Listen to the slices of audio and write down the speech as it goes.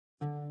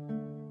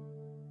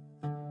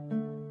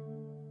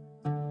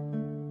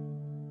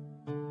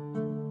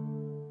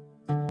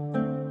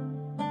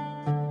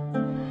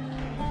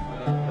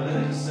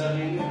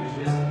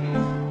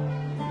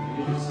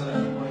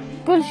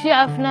كل شي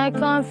عرفناه.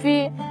 كان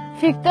في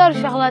كتار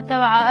شغلات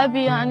تبع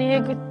أبي، يعني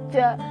هيك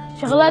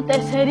شغلات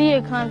أثرية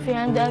كان في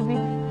عند أبي.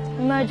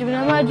 ما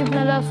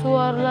جبنا لا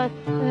صور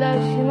لا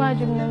شي، ما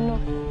جبنا منه.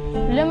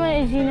 لما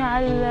اجينا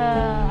على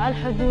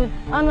الحدود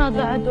انا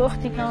ضعت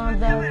واختي كمان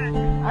ضعت.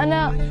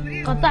 انا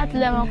قطعت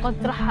لما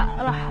قلت راح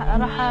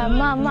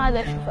ما عاد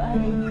اشوف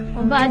اهلي.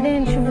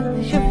 وبعدين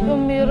شفت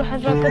امي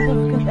رحت ركضت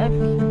وكنت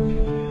ابكي.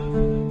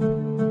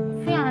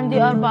 في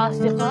عندي 4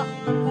 اصدقاء،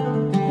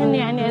 هن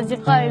يعني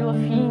اصدقائي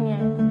الوفيين،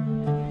 يعني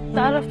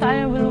تعرفت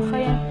عليهم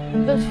بالمخيم.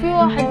 بس في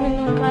واحد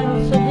منهم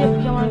كان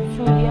صديق كمان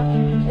بسوريا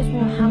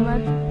اسمه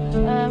محمد،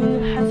 من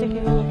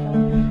الحسكة هو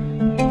كمان.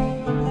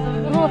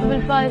 نروح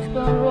بالبايس،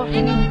 كنا نروح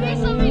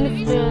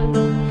نفطر،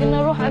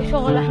 كنا نروح على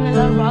شغل احنا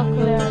ال4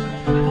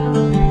 كلياتنا.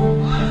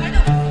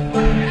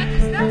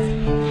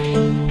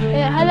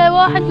 هلا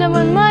واحد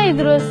لما ما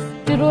يدرس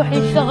يروح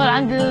يشتغل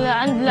عند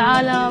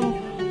العالم،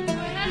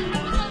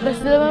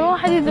 بس لما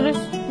واحد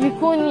يدرس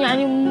بيكون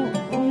يعني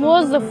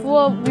موظف،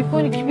 هو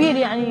بيكون كبير،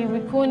 يعني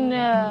بيكون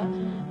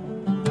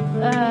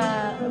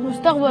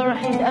مستقبل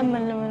راح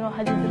يتأمل لما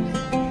واحد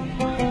يدرس.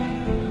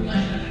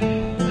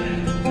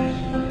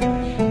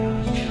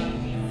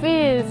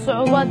 في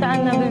صعوبات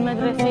عنا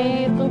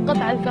بالمدرسة،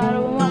 تنقطع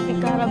الكهرباء، ما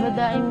في كهرباء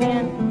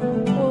دائميا،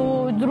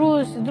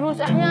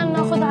 ودروس أحيانا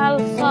ناخذها على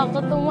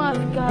الساقط وما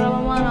في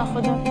كهرباء ما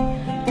ناخذها.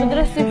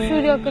 مدرستي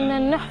بسوريا كنا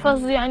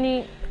نحفظ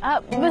يعني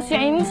بس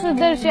يعني نص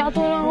الدرس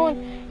يعطونا هون،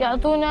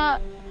 يعطونا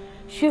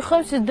شي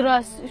 5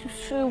 دراس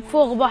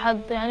فوق بعض،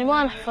 يعني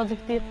ما نحفظ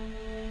كثير.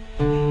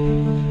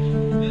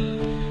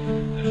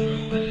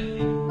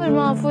 قبل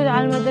ما نفوت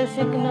على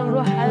المدرسة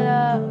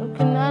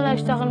كنا أنا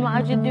أشتغل مع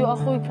جدي،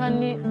 وأخوي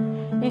كان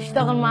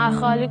يشتغل مع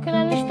خالي.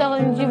 كنا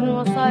نشتغل نجيب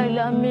المصاري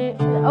لأمي.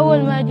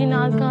 أول ما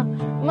جينا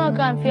ما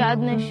كان في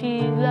عندنا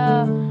شي،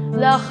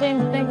 لا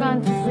خيمتنا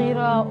كانت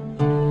صغيرة.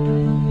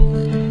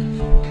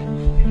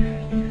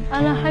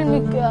 أنا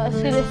حلمي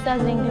أصير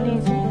أستاذ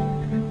إنجليزي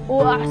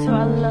وأعزف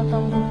على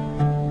الطنبور.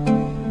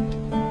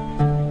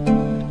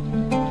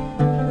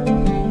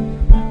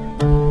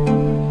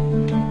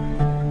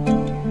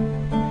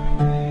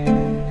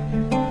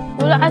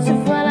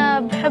 والعزف أنا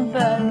بحب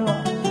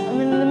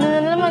من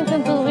لما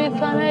كنت صغير،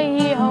 كان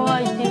هي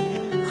هوايتي.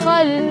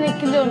 خالي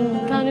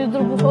كلهم كانوا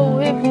يضربوا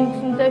وهيك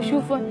كنت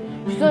أشوفه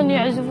شلون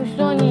يعزف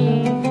وشلون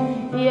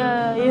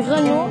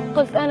يغنوا.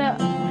 قلت أنا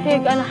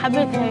هيك أنا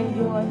حبيت هاي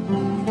الهواية.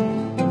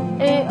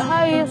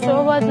 هاي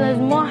الصعوبات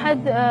لازم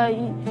واحد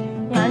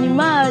يعني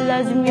ما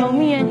لازم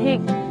يوميا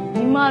هيك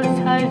يمارس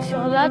هاي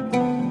الشغلات.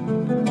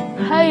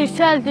 هاي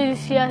رسالة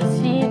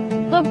السياسيين،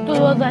 ضبطوا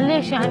الوضع.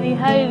 ليش يعني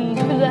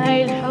كل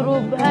هاي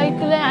الحروب هاي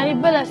كلها يعني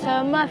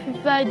بلسها، ما في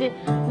فايدة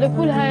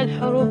لكل هاي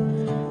الحروب.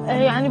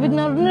 يعني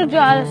بدنا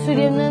نرجع على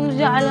سوريا، بدنا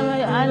نرجع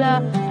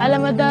على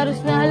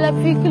مدارسنا. هلا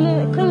في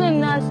كل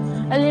الناس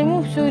اللي مو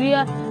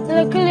بسوريا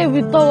هلا كله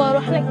بيتطور،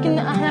 واحنا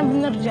احنا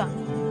بنرجع.